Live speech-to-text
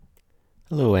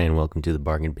Hello and welcome to the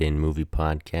Bargain Bin Movie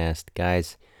Podcast.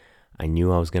 Guys, I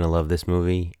knew I was going to love this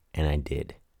movie, and I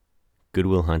did. Good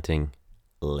Will Hunting.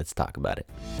 Let's talk about it.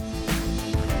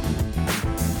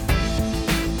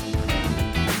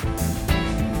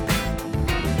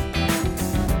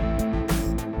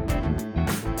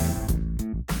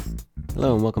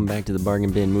 Hello and welcome back to the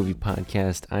Bargain Bin Movie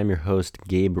Podcast. I'm your host,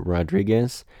 Gabe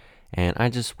Rodriguez, and I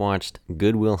just watched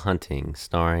Good Will Hunting,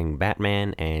 starring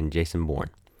Batman and Jason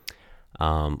Bourne.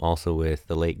 Also with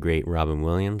the late, great Robin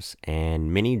Williams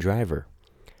and Minnie Driver.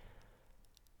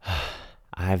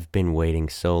 I've been waiting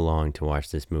so long to watch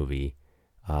this movie.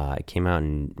 It came out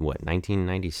in,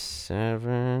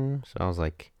 1997? So I was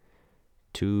like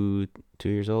two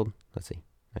years old. Let's see,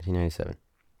 1997.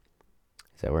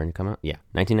 Is that where it come out? Yeah,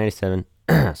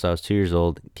 1997. So I was 2 years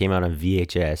old. It came out on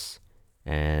VHS,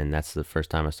 and that's the first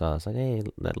time I saw it. I was like, hey,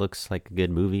 that looks like a good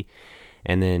movie.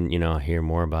 And then, I hear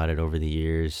more about it over the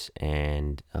years.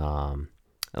 And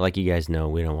like you guys know,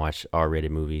 we don't watch R-rated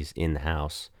movies in the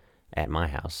house, at my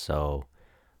house. So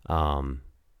when,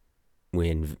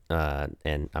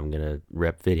 and I'm going to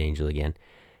rep VidAngel again.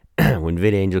 When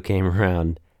VidAngel came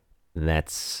around,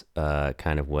 that's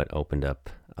kind of what opened up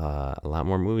a lot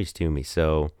more movies to me.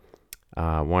 So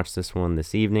watched this one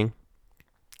this evening.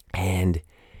 And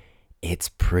it's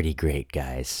pretty great,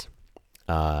 guys.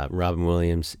 Robin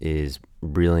Williams is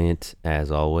brilliant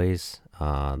as always.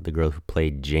 The girl who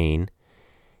played Jane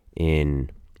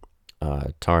in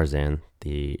Tarzan,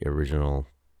 the original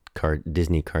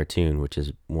Disney cartoon, which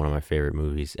is one of my favorite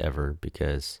movies ever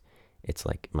because it's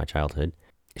like my childhood.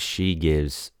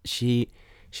 She's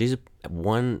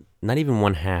not even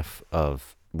one half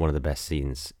of one of the best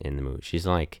scenes in the movie. She's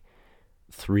like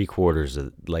 3/4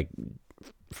 of, like,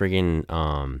 friggin'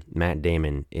 Matt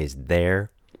Damon is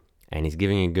there and he's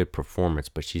giving a good performance,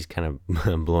 but she's kind of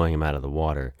blowing him out of the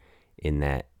water in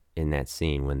that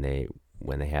scene when they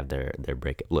have their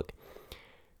breakup. Look,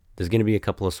 there's going to be a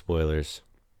couple of spoilers.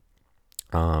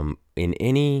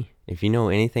 If you know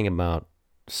anything about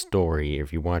story,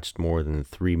 if you watched more than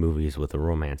 3 movies with a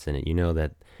romance in it, you know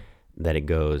that it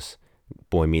goes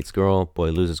boy meets girl,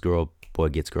 boy loses girl, boy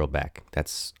gets girl back.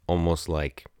 That's almost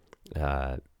like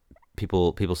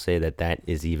people say that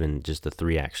is even just a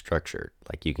 3-act structure.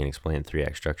 Like, you can explain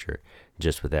 3-act structure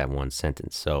just with that one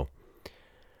sentence. So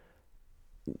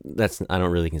I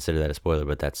don't really consider that a spoiler,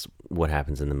 but that's what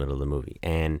happens in the middle of the movie.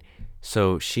 And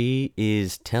so she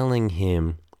is telling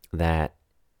him that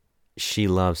she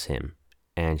loves him,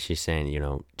 and she's saying,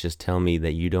 just tell me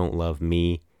that you don't love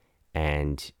me,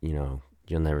 and you'll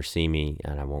never see me,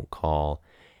 and I won't call.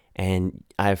 And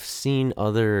I've seen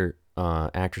other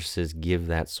actresses give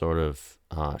that sort of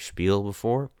spiel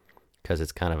before, because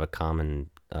it's kind of a common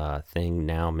thing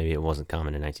now. Maybe it wasn't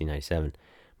common in 1997,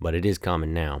 but it is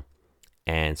common now.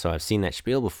 And so I've seen that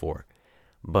spiel before,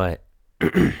 but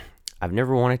I've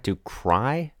never wanted to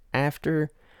cry after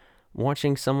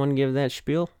watching someone give that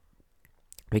spiel,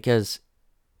 because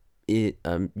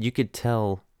you could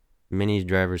tell Minnie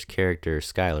Driver's character,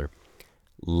 Skylar,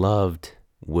 loved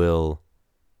Will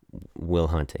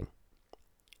Hunting.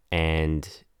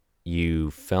 And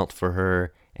you felt for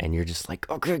her, and you're just like,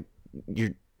 okay,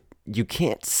 you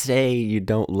can't say you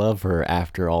don't love her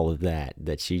after all of that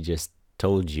she just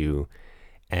told you,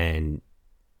 and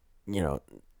you're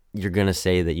gonna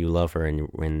say that you love her, and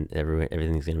when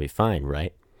everything's gonna be fine,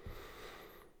 right?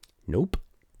 Nope,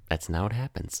 that's not what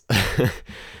happens.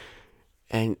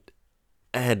 And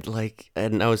I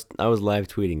was live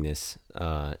tweeting this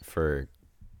for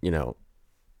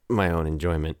my own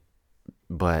enjoyment.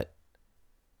 But,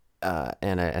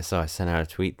 and I sent out a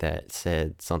tweet that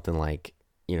said something like,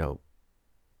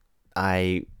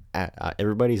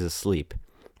 everybody's asleep,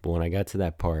 but when I got to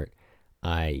that part,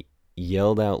 I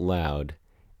yelled out loud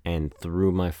and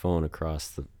threw my phone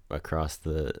across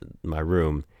my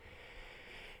room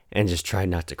and just tried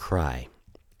not to cry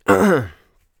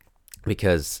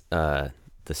because the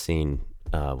scene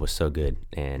was so good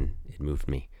and it moved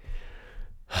me.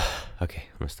 Okay,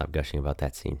 I'm gonna stop gushing about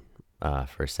that scene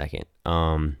for a second.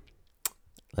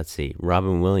 Let's see.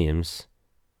 Robin Williams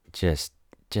just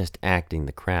acting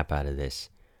the crap out of this.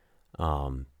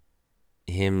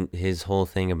 His whole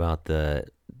thing about the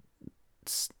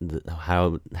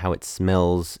how it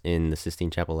smells in the Sistine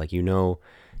Chapel, like all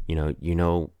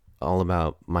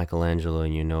about Michelangelo,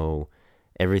 and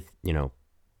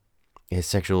his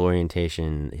sexual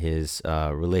orientation, his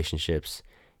relationships,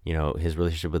 his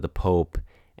relationship with the Pope,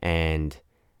 and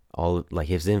all, like,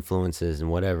 his influences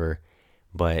and whatever.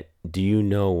 But do you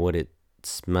know what it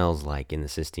smells like in the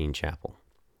Sistine Chapel?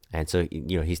 And so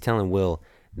he's telling Will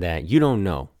that you don't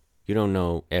know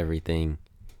everything.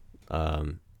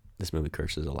 This movie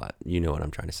curses a lot. You know what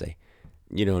I'm trying to say.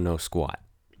 You don't know squat.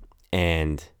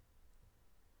 And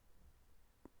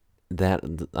that,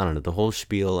 I don't know, the whole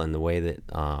spiel and the way that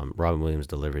Robin Williams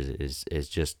delivers it is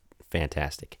just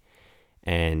fantastic.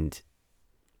 And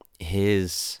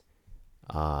his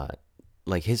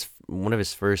his one of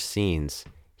his first scenes,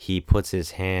 he puts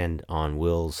his hand on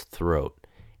Will's throat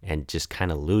and just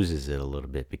kind of loses it a little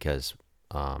bit because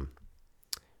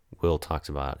Will talks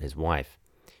about his wife.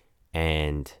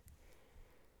 And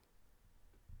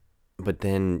but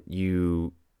then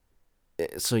you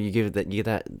give it that you get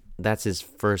that that's his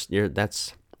first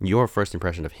that's your first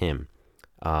impression of him.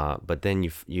 But then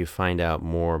you find out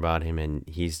more about him, and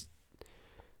he's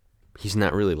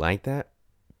not really like that,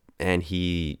 and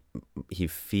he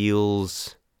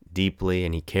feels deeply,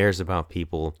 and he cares about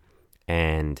people,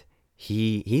 and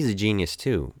he's a genius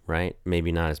too, right?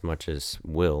 Maybe not as much as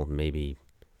Will. Maybe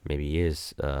he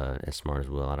is as smart as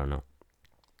Will. I don't know.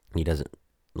 He doesn't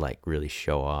like really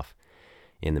show off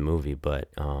in the movie, but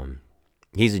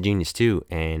he's a genius too,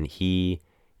 and he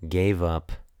gave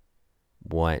up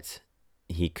what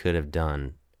he could have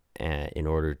done in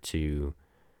order to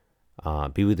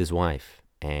be with his wife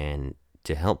and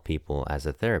to help people as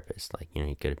a therapist. Like,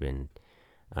 he could have been,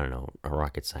 I don't know, a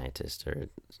rocket scientist or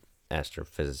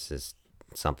astrophysicist,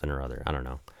 something or other. I don't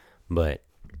know. But,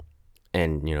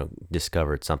 and,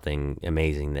 discovered something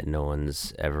amazing that no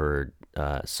one's ever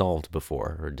solved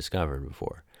before or discovered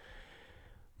before.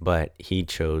 But he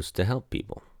chose to help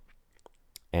people.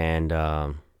 And,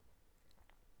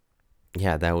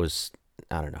 yeah, that was,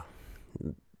 I don't know,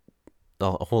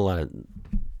 a whole lot of,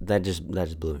 that just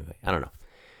blew me away. I don't know.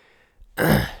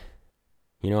 I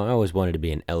always wanted to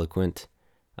be an eloquent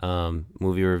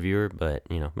movie reviewer, but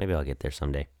maybe I'll get there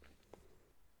someday.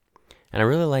 And I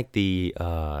really like the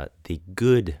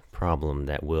good problem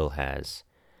that Will has.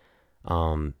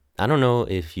 I don't know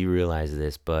if you realize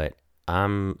this, but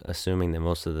I'm assuming that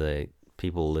most of the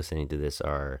people listening to this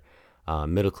are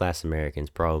middle class Americans,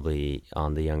 probably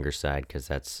on the younger side, because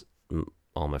that's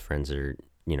all my friends are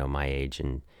my age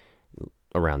and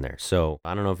around there. So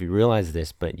I don't know if you realize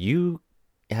this, but you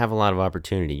have a lot of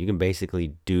opportunity. You can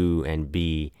basically do and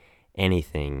be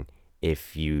anything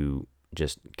if you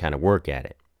just kind of work at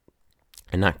it.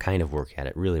 And not kind of work at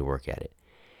it, really work at it.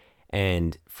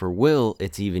 And for Will,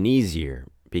 it's even easier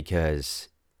because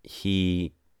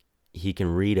he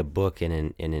can read a book in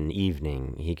an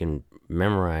evening. He can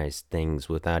memorize things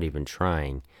without even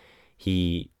trying.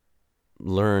 He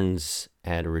learns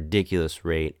at a ridiculous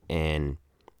rate, and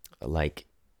like,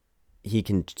 he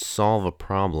can solve a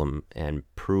problem and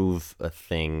prove a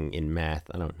thing in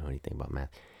math. I don't know anything about math.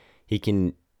 He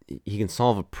can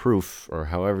solve a proof, or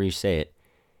however you say it,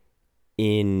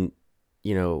 in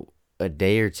a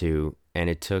day or two, and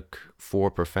it took 4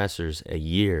 professors a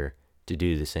year to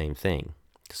do the same thing,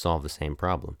 to solve the same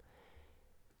problem.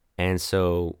 And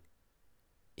so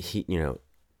he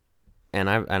and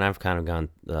I've kind of gone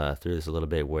through this a little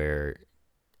bit, where,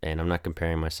 and I'm not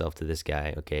comparing myself to this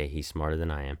guy, okay? He's smarter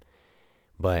than I am,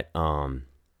 but I'm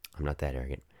not that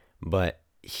arrogant. But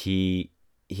he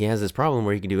has this problem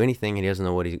where he can do anything, and he doesn't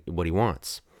know what he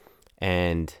wants.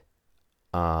 And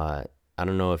I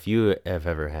don't know if you have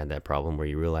ever had that problem where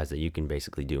you realize that you can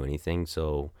basically do anything.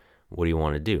 So what do you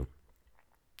want to do?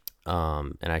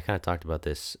 And I kind of talked about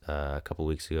this a couple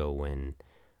weeks ago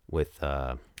with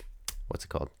what's it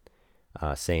called?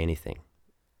 Say Anything.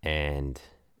 And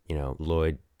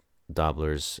Lloyd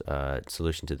Dobler's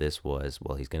solution to this was,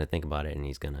 well, he's going to think about it, and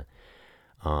he's going to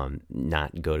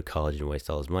not go to college and waste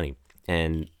all his money.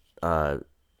 And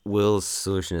Will's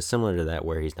solution is similar to that,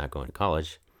 where he's not going to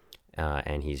college.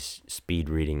 And he's speed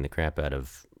reading the crap out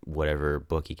of whatever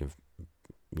book he can,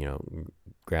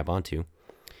 grab onto.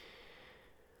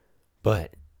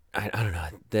 But I don't know,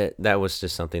 that was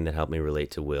just something that helped me relate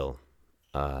to Will.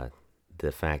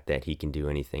 The fact that he can do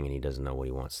anything and he doesn't know what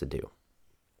he wants to do.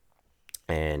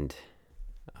 And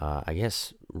I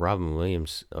guess Robin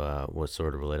Williams was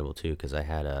sort of relatable too, because I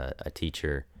had a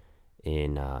teacher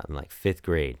in like 5th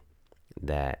grade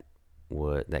that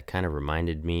kind of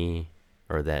reminded me,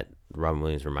 or that Robin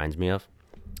Williams reminds me of.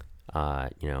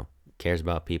 Cares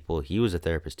about people. He was a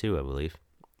therapist too, I believe,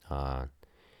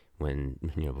 when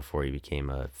before he became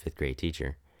a 5th grade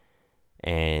teacher.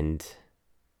 And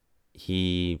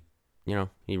he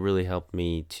really helped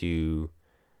me to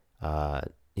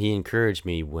he encouraged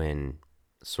me when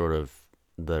sort of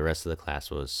the rest of the class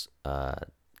was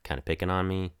kind of picking on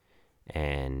me.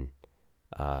 And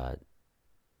I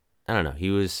don't know, he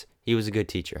was a good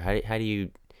teacher. How do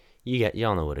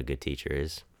y'all know what a good teacher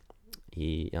is.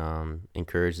 He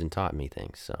encouraged and taught me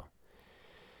things. So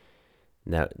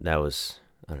that was,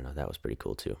 I don't know, that was pretty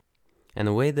cool too. And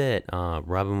the way that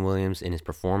Robin Williams in his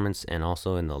performance and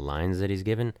also in the lines that he's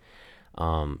given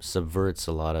subverts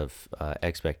a lot of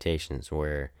expectations.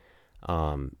 Where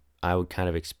I would kind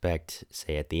of expect,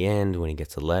 say, at the end when he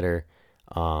gets a letter,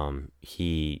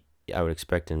 he I would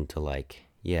expect him to like,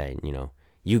 yeah,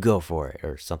 you go for it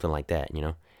or something like that.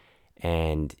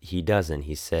 And he doesn't.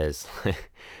 He says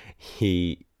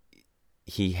he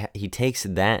he takes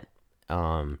that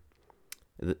um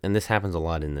and this happens a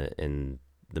lot in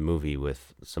the movie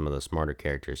with some of the smarter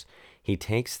characters. He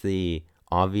takes the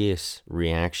obvious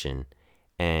reaction,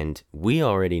 and we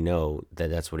already know that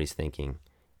that's what he's thinking.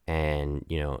 And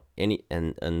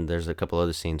and there's a couple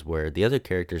other scenes where the other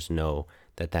characters know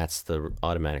that that's the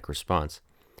automatic response.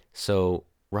 So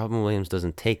Robin Williams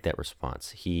doesn't take that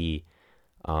response. He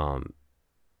um,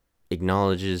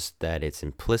 acknowledges that it's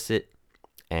implicit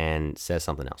and says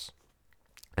something else.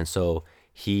 And so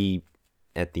he,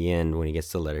 at the end, when he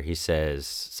gets the letter, he says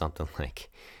something like,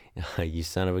 "You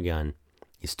son of a gun,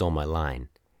 you stole my line."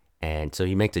 And so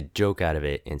he makes a joke out of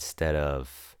it instead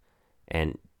of,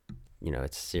 and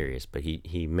it's serious, but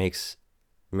he makes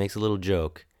a little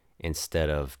joke instead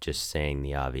of just saying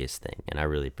the obvious thing, and I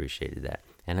really appreciated that.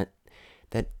 And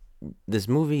that this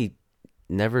movie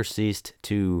never ceased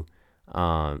to,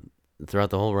 throughout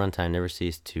the whole runtime, never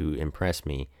ceased to impress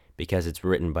me because it's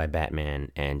written by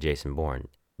Batman and Jason Bourne.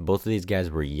 Both of these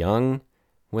guys were young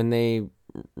when they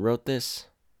wrote this.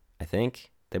 I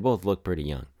think they both look pretty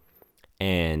young,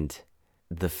 and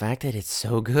the fact that it's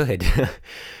so good,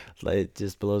 it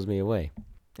just blows me away.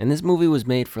 And this movie was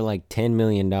made for like $10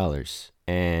 million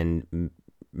and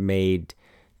made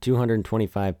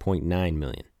 225.9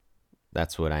 million.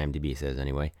 That's what IMDb says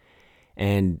anyway.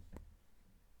 And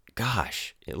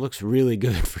gosh, it looks really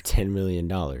good for $10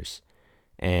 million.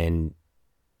 And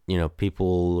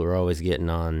people are always getting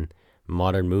on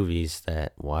modern movies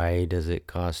that why does it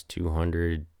cost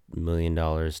 $200 million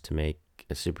to make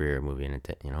a superhero movie? And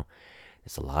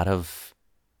it's a lot of,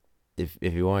 if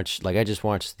you watch, like I just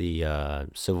watched the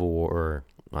Civil War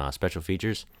special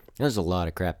features. There's a lot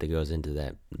of crap that goes into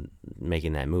that,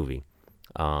 making that movie.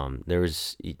 There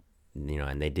was,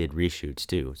 and they did reshoots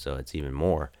too, so it's even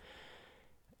more.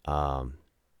 Um,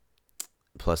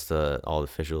 Plus all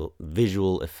the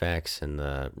visual effects and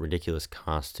the ridiculous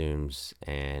costumes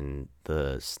and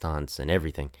the stunts and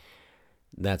everything.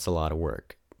 That's a lot of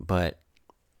work. But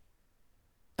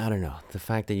I don't know, the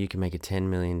fact that you can make a $10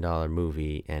 million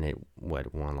movie and it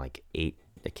won like 8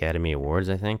 Academy Awards,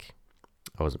 I think.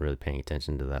 I wasn't really paying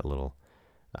attention to that little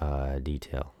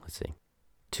detail. Let's see,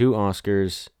 2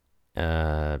 Oscars,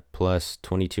 plus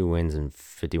 22 wins and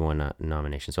 51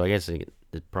 nominations. So I guess it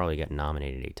probably got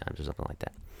nominated 8 times or something like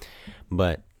that.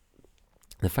 But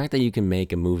the fact that you can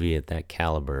make a movie at that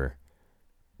caliber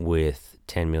with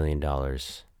 $10 million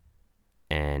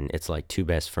and it's like 2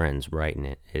 best friends writing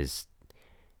it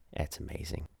that's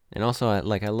amazing. And also, I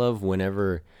love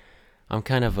whenever I'm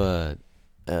kind of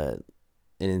an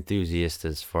enthusiast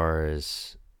as far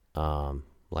as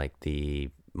like the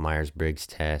Myers-Briggs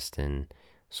test and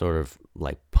sort of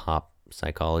like pop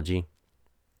psychology.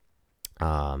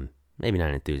 Maybe not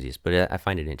an enthusiast, but I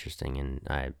find it interesting and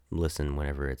I listen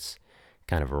whenever it's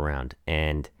kind of around.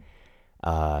 And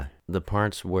the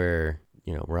parts where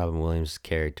Robin Williams'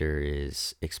 character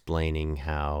is explaining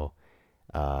how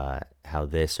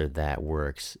this or that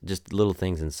works, just little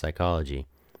things in psychology,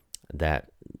 that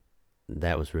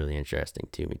was really interesting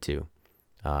to me too.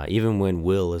 Even when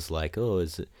Will is like, oh,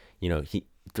 he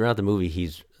throughout the movie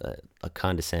he's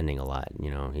condescending a lot.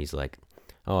 He's like,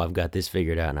 oh, I've got this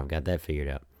figured out and I've got that figured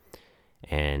out,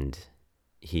 and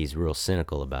he's real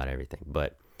cynical about everything.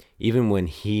 But even when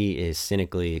he is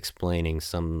cynically explaining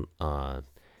some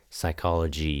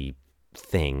psychology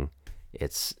thing,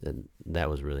 that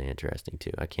was really interesting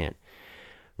too. I can't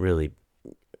really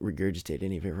regurgitate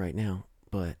any of it right now,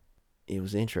 but it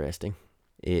was interesting.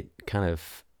 It kind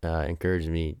of encouraged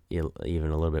me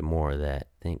even a little bit more that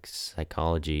I think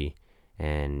psychology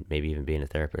and maybe even being a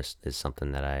therapist is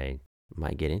something that I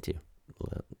might get into.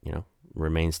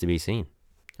 Remains to be seen.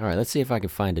 All right, let's see if I can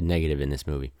find a negative in this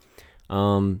movie.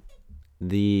 There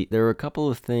were a couple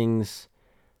of things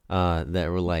that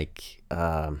were like,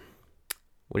 what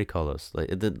do you call those?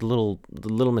 Like the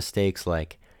little mistakes,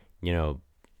 like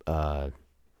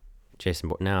Jason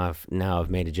Bourne. Now I've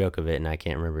made a joke of it and I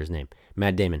can't remember his name.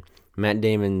 Matt Damon.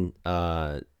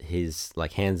 His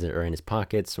like hands are in his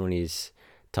pockets when he's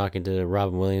talking to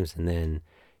Robin Williams, and then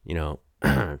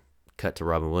cut to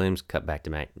Robin Williams, cut back to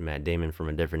Matt Damon from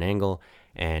a different angle,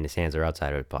 and his hands are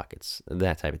outside of his pockets.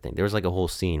 That type of thing. There was like a whole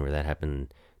scene where that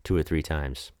happened 2 or 3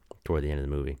 times toward the end of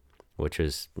the movie, which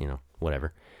was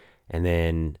whatever. And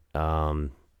then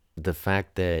the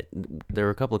fact that there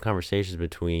were a couple of conversations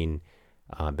between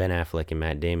Ben Affleck and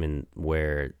Matt Damon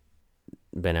where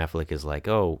Ben Affleck is like,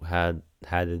 "Oh, how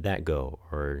did that go?"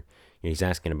 Or he's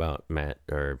asking about Matt.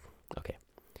 Or okay,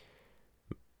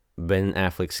 Ben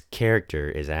Affleck's character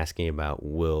is asking about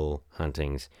Will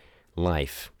Hunting's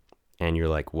life, and you're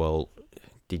like, "Well,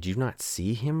 did you not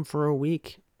see him for a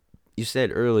week? You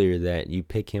said earlier that you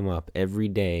pick him up every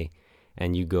day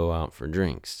and you go out for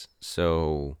drinks.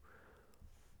 So,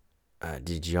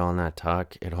 did y'all not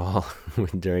talk at all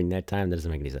during that time? That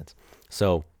doesn't make any sense.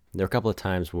 So, there are a couple of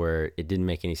times where it didn't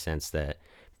make any sense that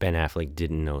Ben Affleck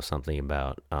didn't know something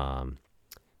about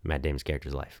Matt Damon's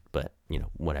character's life. But,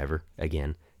 whatever.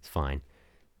 Again, it's fine.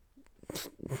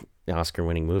 Oscar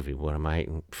winning movie. What am I?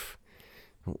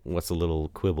 What's a little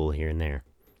quibble here and there?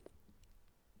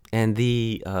 And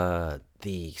the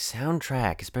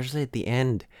soundtrack, especially at the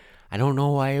end, I don't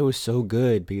know why it was so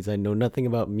good because I know nothing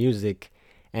about music,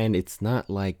 and it's not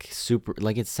like super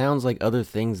like it sounds like other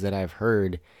things that I've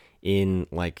heard in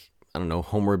like I don't know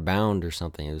Homeward Bound or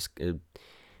something.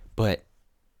 But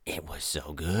it was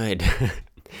so good.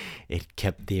 It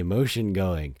kept the emotion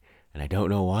going, and I don't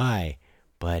know why,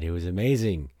 but it was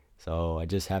amazing. So I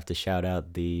just have to shout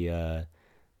out the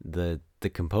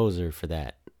composer for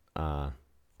that. Uh,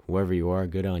 Whoever you are,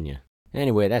 good on you.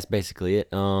 Anyway, that's basically it.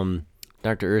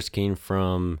 Dr. Erskine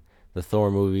from the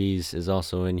Thor movies is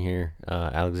also in here.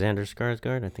 Alexander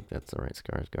Skarsgård, I think that's the right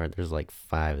Skarsgård. There's like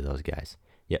 5 of those guys.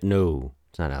 Yeah, no,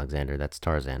 it's not Alexander. That's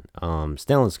Tarzan. Stellan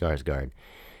Skarsgård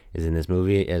is in this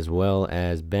movie, as well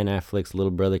as Ben Affleck's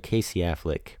little brother Casey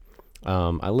Affleck.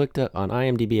 I looked up on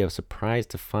IMDb. I was surprised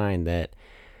to find that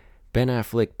Ben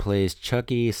Affleck plays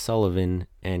Chucky Sullivan,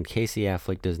 and Casey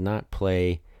Affleck does not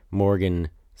play Morgan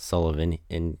Sullivan.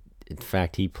 In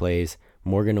fact, he plays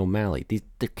Morgan O'Malley.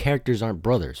 Their characters aren't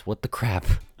brothers. What the crap?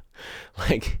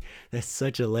 Like, that's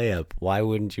such a layup. Why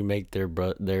wouldn't you make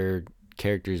their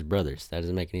characters brothers? That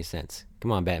doesn't make any sense.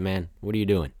 Come on, Batman. What are you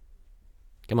doing?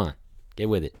 Come on, get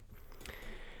with it.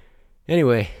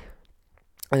 Anyway,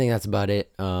 I think that's about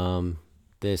it.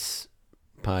 This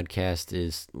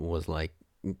podcast was like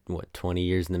what 20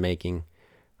 years in the making.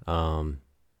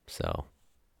 So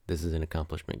this is an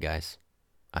accomplishment, guys.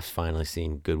 I've finally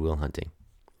seen Good Will Hunting.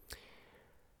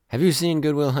 Have you seen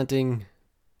Good Will Hunting?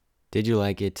 Did you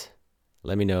like it?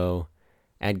 Let me know.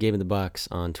 At Game in the Box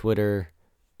on Twitter,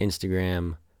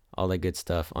 Instagram, all that good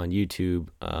stuff on YouTube.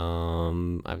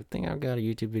 I think I've got a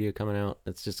YouTube video coming out.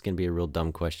 It's just gonna be a real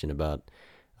dumb question about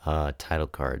title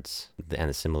cards and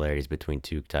the similarities between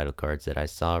 2 title cards that I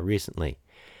saw recently.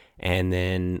 And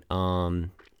then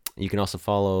you can also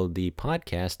follow the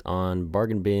podcast on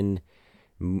Bargain Bin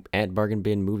at Bargain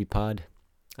Bin Movie Pod,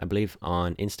 I believe,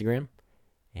 on Instagram.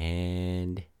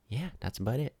 And yeah, that's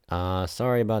about it.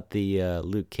 Sorry about the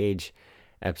Luke Cage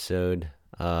episode.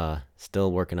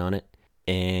 Still working on it,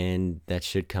 and that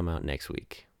should come out next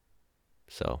week.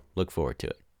 So look forward to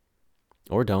it,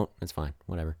 or don't. It's fine,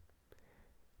 whatever.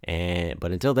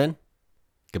 But until then,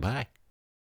 goodbye.